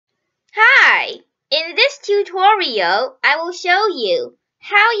tutorial, I will show you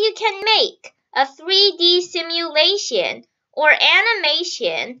how you can make a 3D simulation or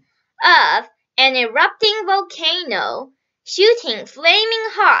animation of an erupting volcano shooting flaming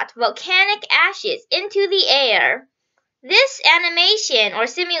hot volcanic ashes into the air. This animation or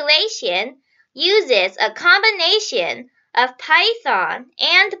simulation uses a combination of Python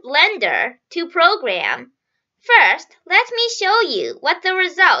and Blender to program. First, let me show you what the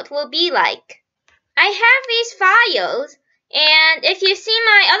result will be like. I have these files, and if you've seen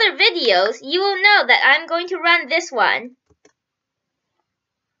my other videos, you will know that I'm going to run this one.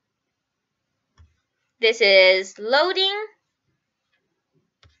 This is loading.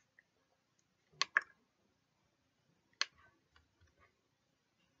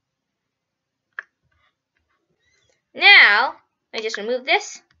 Now, I just remove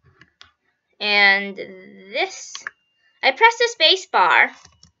this and this. I press the space bar.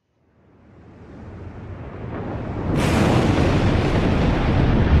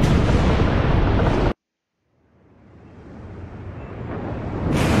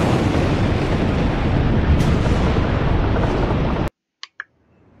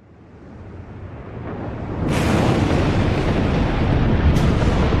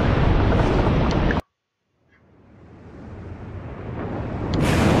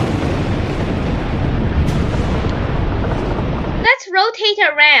 Rotate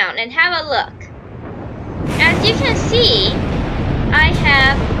around and have a look. As you can see, I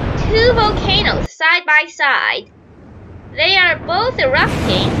have two volcanoes side by side. They are both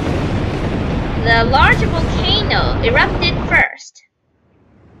erupting. The larger volcano erupted first.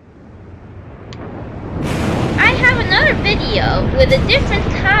 I have another video with a different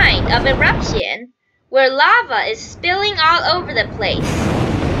kind of eruption where lava is spilling all over the place.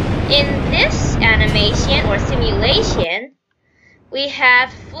 In this animation or simulation, we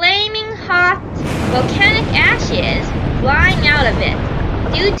have flaming hot volcanic ashes flying out of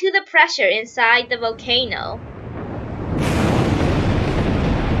it due to the pressure inside the volcano.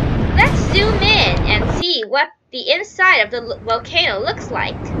 Let's zoom in and see what the inside of the volcano looks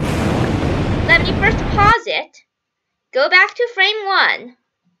like. Let me first pause it, go back to frame 1.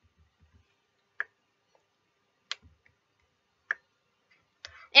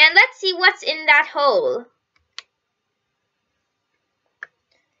 And let's see what's in that hole.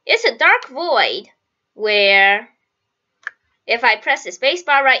 It's a dark void where, if I press the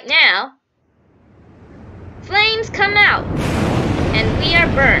spacebar right now, flames come out and we are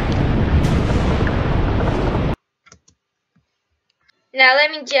burned. Now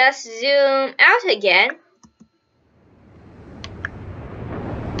let me just zoom out again.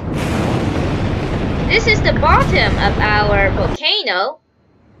 This is the bottom of our volcano.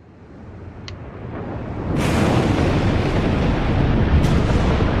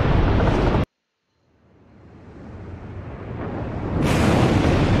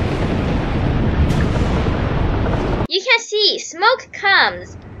 You can see smoke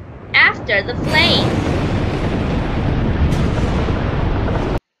comes after the flames.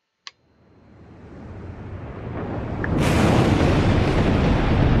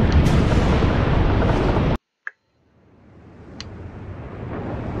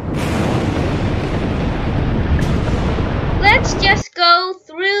 Let's just go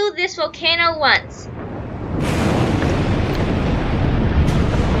through this volcano once.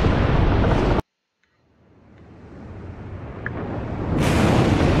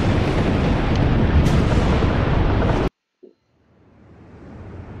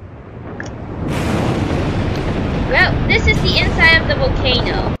 Well, this is the inside of the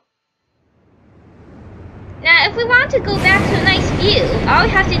volcano. Now, if we want to go back to a nice view, all we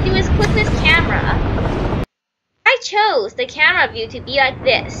have to do is click this camera. I chose the camera view to be like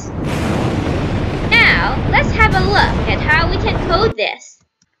this. Now, let's have a look at how we can code this.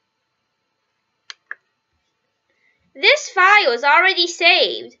 This file is already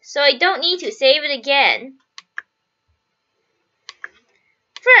saved, so I don't need to save it again.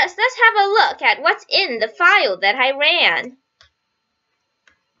 First, let's have a look at what's in the file that I ran.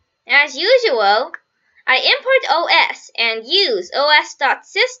 As usual, I import OS and use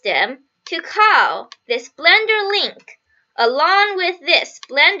os.system to call this Blender link along with this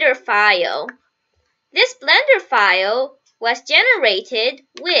Blender file. This Blender file was generated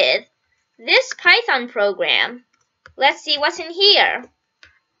with this Python program. Let's see what's in here.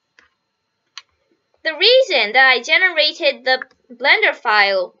 The reason that I generated the Blender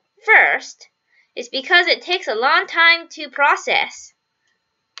file first is because it takes a long time to process.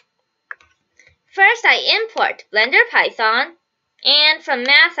 First, I import Blender Python, and from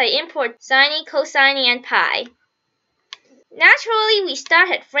math, I import sine, cosine, and pi. Naturally, we start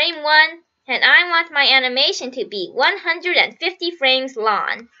at frame 1 and I want my animation to be 150 frames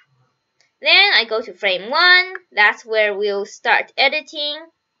long. Then I go to frame 1, that's where we'll start editing.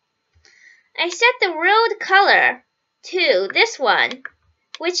 I set the world color to this one,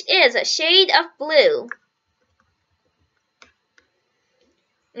 which is a shade of blue.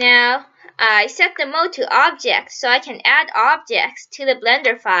 Now, I set the mode to object so I can add objects to the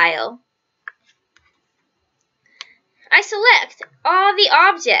Blender file. I select all the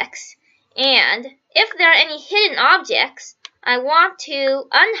objects, and if there are any hidden objects, I want to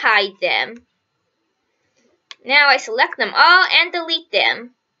unhide them. Now I select them all and delete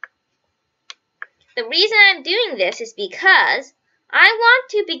them. The reason I'm doing this is because I want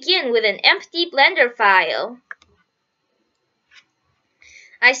to begin with an empty Blender file.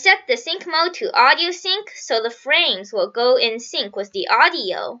 I set the sync mode to audio sync so the frames will go in sync with the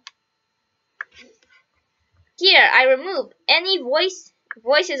audio. Here I remove any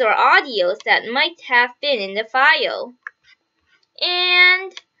voices or audios that might have been in the file.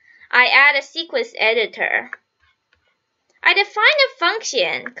 And I add a sequence editor. I define a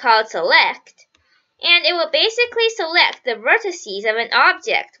function called select, and it will basically select the vertices of an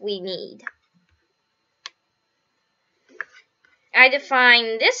object we need. I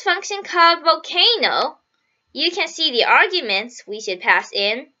define this function called Volcano. You can see the arguments we should pass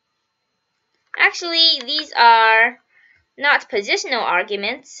in. Actually, these are not positional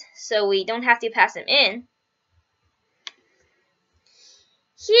arguments, so we don't have to pass them in.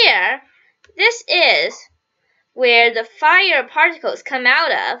 Here, this is where the fire particles come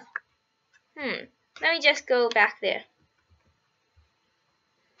out of. Let me just go back there.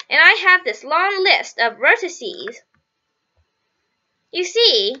 And I have this long list of vertices. You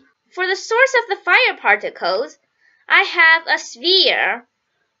see, for the source of the fire particles, I have a sphere,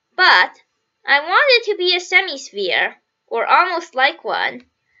 but I want it to be a semisphere, or almost like one.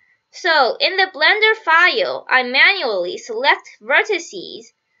 So in the Blender file, I manually select vertices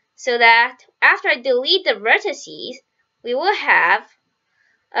so that after I delete the vertices, we will have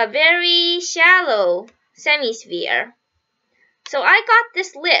a very shallow semisphere. So I got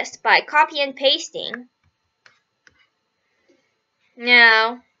this list by copy and pasting.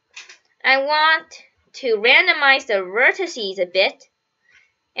 Now, I want to randomize the vertices a bit,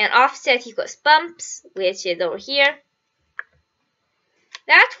 and offset equals bumps, which is over here.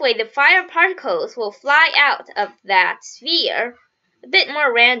 That way the fire particles will fly out of that sphere a bit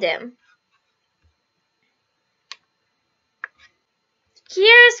more random.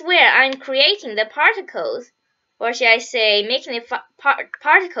 Here's where I'm creating the particles, or should I say making the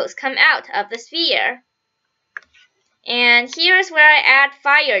particles come out of the sphere. And here's where I add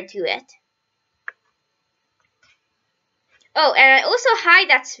fire to it. Oh, and I also hide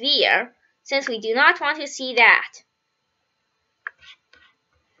that sphere, since we do not want to see that.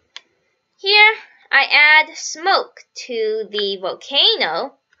 Here, I add smoke to the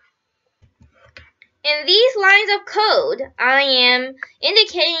volcano. In these lines of code, I am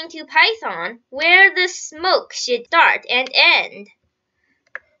indicating to Python where the smoke should start and end.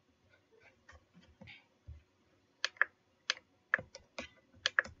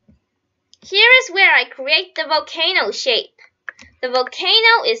 Here is where I create the volcano shape. The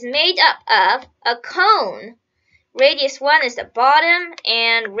volcano is made up of a cone. Radius 1 is the bottom,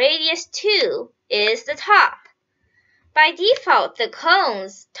 and radius 2 is the top. By default, the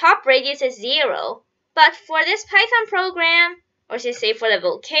cone's top radius is 0, but for this Python program, or should I say for the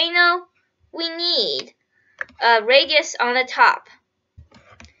volcano, we need a radius on the top.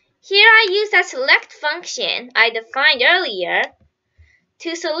 Here I use that select function I defined earlier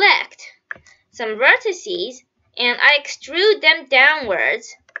to select some vertices, and I extrude them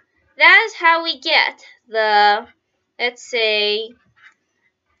downwards. That is how we get the, let's say,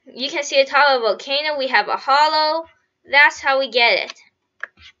 you can see the top of a volcano, we have a hollow. That's how we get it.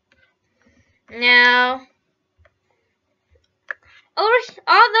 Now, over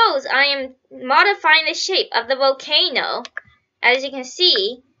all those, I am modifying the shape of the volcano. As you can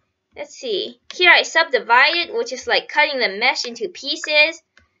see, let's see, here I subdivide it, which is like cutting the mesh into pieces.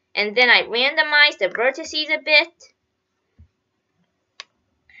 And then I randomize the vertices a bit.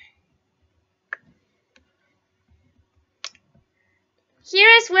 Here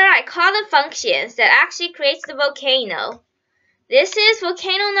is where I call the functions that actually creates the volcano. This is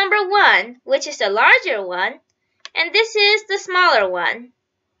volcano number 1, which is the larger one, and this is the smaller one.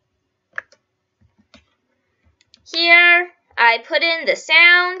 Here I put in the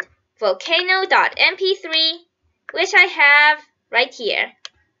sound volcano.mp3, which I have right here.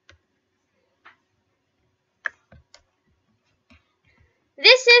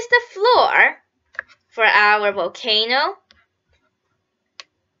 This is the floor for our volcano.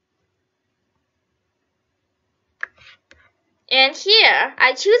 And here,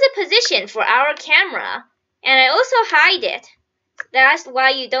 I choose a position for our camera, and I also hide it. That's why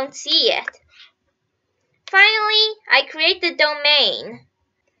you don't see it. Finally, I create the domain.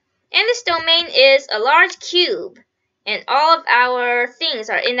 And this domain is a large cube, and all of our things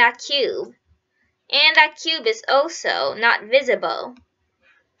are in that cube. And that cube is also not visible.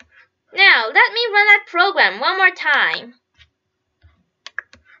 Now, let me run that program one more time.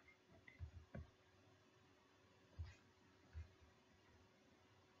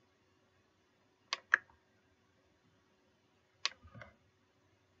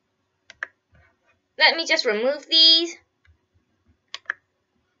 Let me just remove these.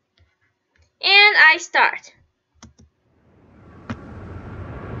 And I start.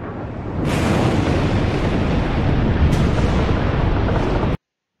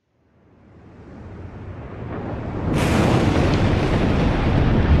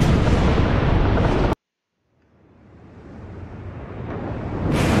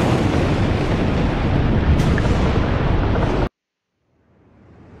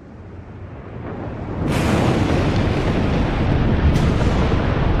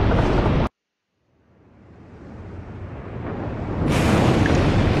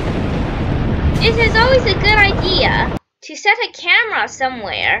 It is always a good idea to set a camera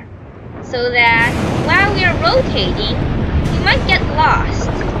somewhere so that while we are rotating, we might get lost.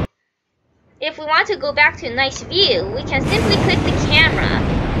 If we want to go back to a nice view, we can simply click the camera.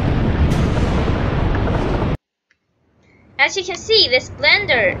 As you can see, this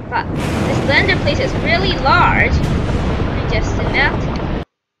blender place is really large. Let me just zoom out.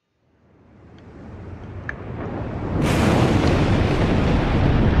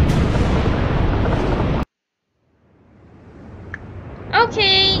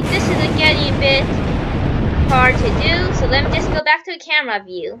 Okay, this is getting a bit hard to do, so let me just go back to the camera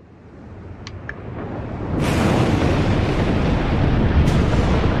view.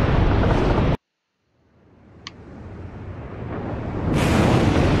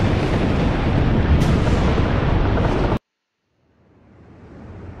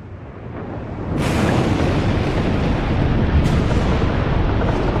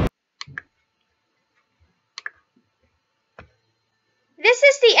 This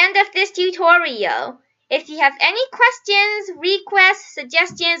is the end of this tutorial. If you have any questions, requests,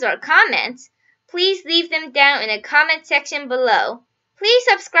 suggestions, or comments, please leave them down in the comment section below. Please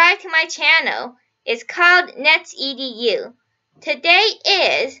subscribe to my channel. It's called NetsEDU. Today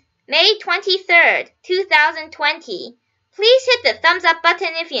is May 23rd, 2020. Please hit the thumbs up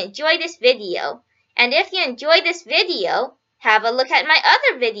button if you enjoyed this video. And if you enjoyed this video, have a look at my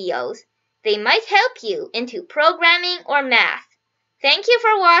other videos. They might help you into programming or math. Thank you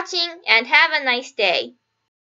for watching and have a nice day.